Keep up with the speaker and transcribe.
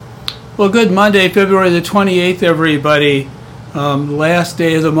Well, good Monday, February the 28th, everybody. Last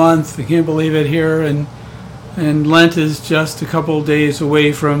day of the month. I can't believe it here. And Lent is just a couple days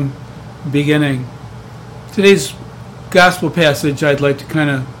away from beginning. Today's gospel passage I'd like to kind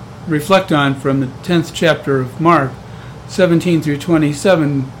of reflect on from the 10th chapter of Mark, 17 through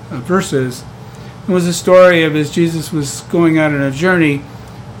 27 verses. It was a story of as Jesus was going out on a journey,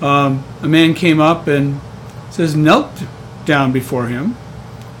 a man came up and knelt down before him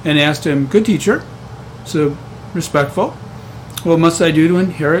and asked him, "Good teacher," so respectful, "what must I do to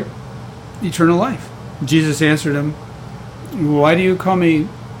inherit eternal life?" Jesus answered him, "Why do you call me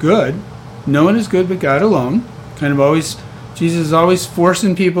good? No one is good but God alone." Jesus is always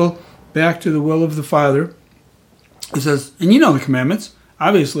forcing people back to the will of the Father. He says, and you know the commandments.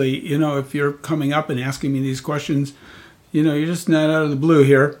 Obviously, if you're coming up and asking me these questions, you're just not out of the blue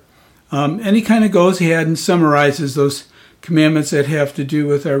here. And he kind of goes ahead and summarizes those commandments that have to do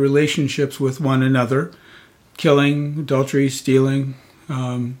with our relationships with one another: killing, adultery, stealing,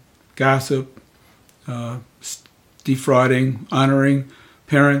 gossip, defrauding, honoring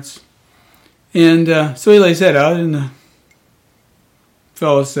parents. And so he lays that out, and the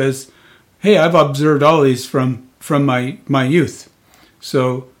fellow says, "Hey, I've observed all these from my youth."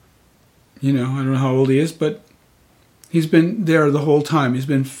 So, I don't know how old he is, but he's been there the whole time. He's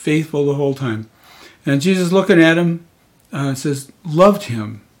been faithful the whole time. And Jesus, looking at him, says, loved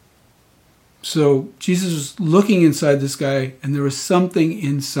him. So Jesus was looking inside this guy, and there was something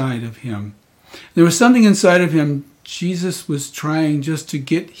inside of him. There was something inside of him Jesus was trying just to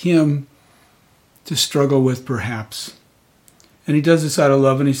get him to struggle with, perhaps. And he does this out of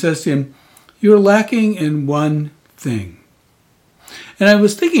love, and he says to him, "You're lacking in one thing." And I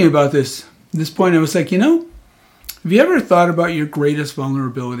was thinking about this point. I was like, have you ever thought about your greatest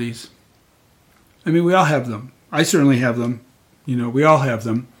vulnerabilities? I mean, we all have them. I certainly have them. We all have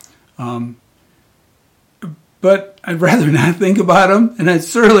them. But I'd rather not think about them, and I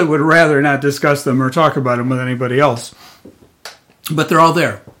certainly would rather not discuss them or talk about them with anybody else. But they're all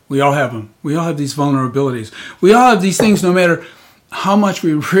there. We all have them. We all have these vulnerabilities. We all have these things, no matter how much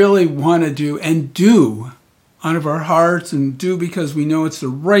we really want to do and do out of our hearts and do because we know it's the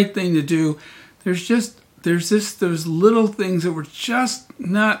right thing to do. There's little things that we're just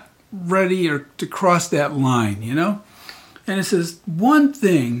not ready or to cross that line, And it says, one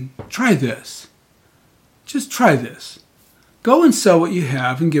thing, try this. Just try this. Go and sell what you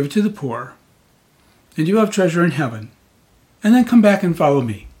have and give it to the poor, and you have treasure in heaven. And then come back and follow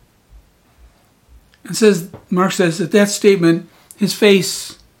me. Mark says that statement, his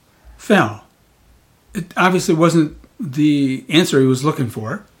face fell. It obviously wasn't the answer he was looking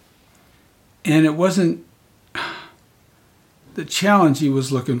for. And it wasn't the challenge he was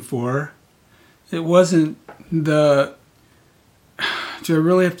looking for. It wasn't do I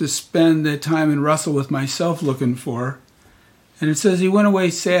really have to spend the time and wrestle with myself looking for. And it says he went away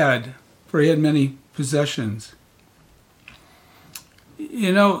sad, for he had many possessions.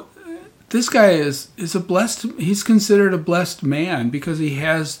 This guy is he's considered a blessed man because he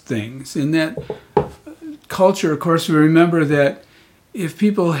has things. In that culture, of course, we remember that if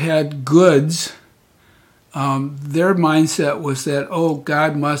people had goods, their mindset was that,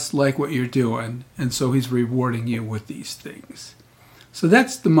 God must like what you're doing, and so he's rewarding you with these things. So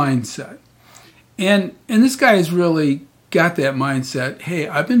that's the mindset. And this guy has really got that mindset. Hey,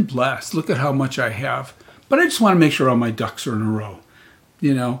 I've been blessed. Look at how much I have. But I just want to make sure all my ducks are in a row,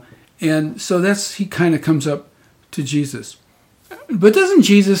 And so he kind of comes up to Jesus. But doesn't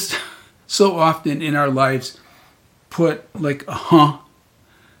Jesus so often in our lives put like a huh?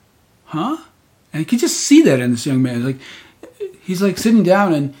 And you can just see that in this young man. He's like sitting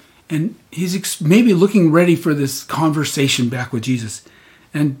down and he's maybe looking ready for this conversation back with Jesus.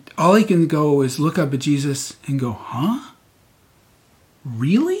 And all he can go is look up at Jesus and go, huh?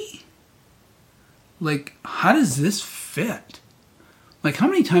 Really? How does this fit? How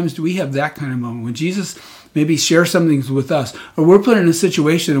many times do we have that kind of moment when Jesus maybe shares something with us, or we're put in a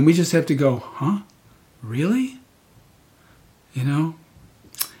situation and we just have to go, huh? Really?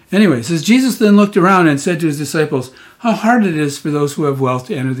 Anyway, it says, Jesus then looked around and said to his disciples, "How hard it is for those who have wealth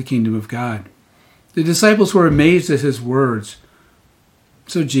to enter the kingdom of God." The disciples were amazed at his words.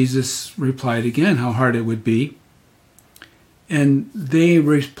 So Jesus replied again how hard it would be. And they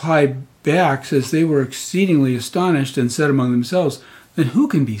replied back, says they were exceedingly astonished and said among themselves, "Then who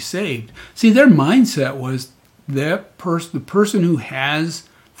can be saved?" See, their mindset was the person who has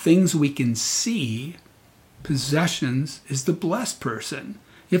things we can see, possessions, is the blessed person.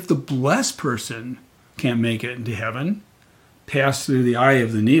 If the blessed person can't make it into heaven, pass through the eye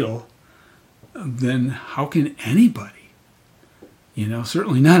of the needle, then how can anybody?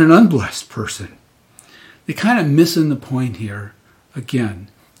 certainly not an unblessed person. They're kind of missing the point here, again,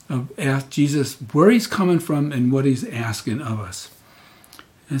 of ask Jesus where he's coming from and what he's asking of us.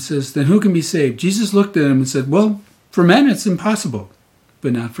 And it says, then who can be saved? Jesus looked at him and said, well, for men it's impossible,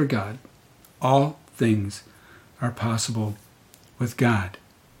 but not for God. All things are possible with God.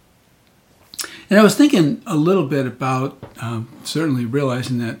 And I was thinking a little bit about certainly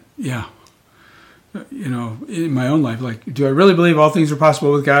realizing that, in my own life, like, do I really believe all things are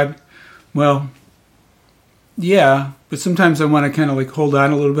possible with God? Well, yeah, but sometimes I want to kind of like hold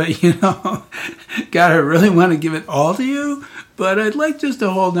on a little bit, God, I really want to give it all to you, but I'd like just to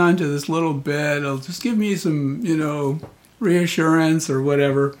hold on to this little bit. It'll just give me some, reassurance or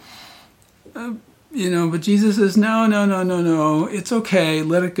whatever. But Jesus says, no, it's okay,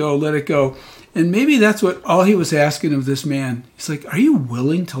 let it go. And maybe that's what all he was asking of this man. He's like, are you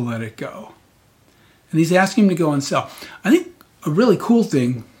willing to let it go? And he's asking him to go and sell. I think a really cool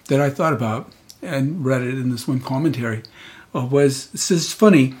thing that I thought about and read it in this one commentary was, it says,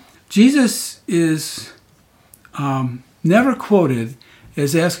 funny, Jesus is never quoted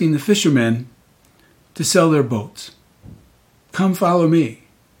as asking the fishermen to sell their boats. Come follow me,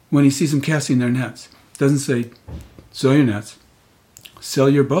 when he sees them casting their nets. Doesn't say, sell your nets, sell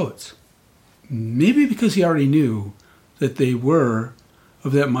your boats. Maybe because he already knew that they were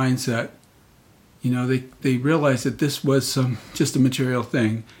of that mindset. They realized that this was just a material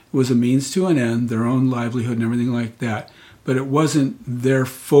thing. It was a means to an end, their own livelihood and everything like that. But it wasn't their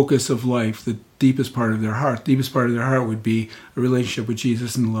focus of life, the deepest part of their heart. The deepest part of their heart would be a relationship with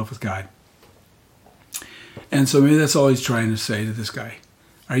Jesus and love with God. And so maybe that's all he's trying to say to this guy.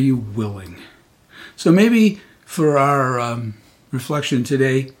 Are you willing? So maybe for our reflection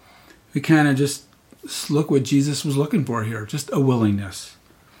today, we kind of just look what Jesus was looking for here. Just a willingness.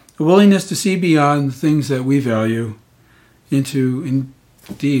 A willingness to see beyond the things that we value into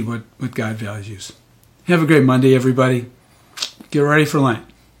indeed what God values. Have a great Monday, everybody. Get ready for Lent.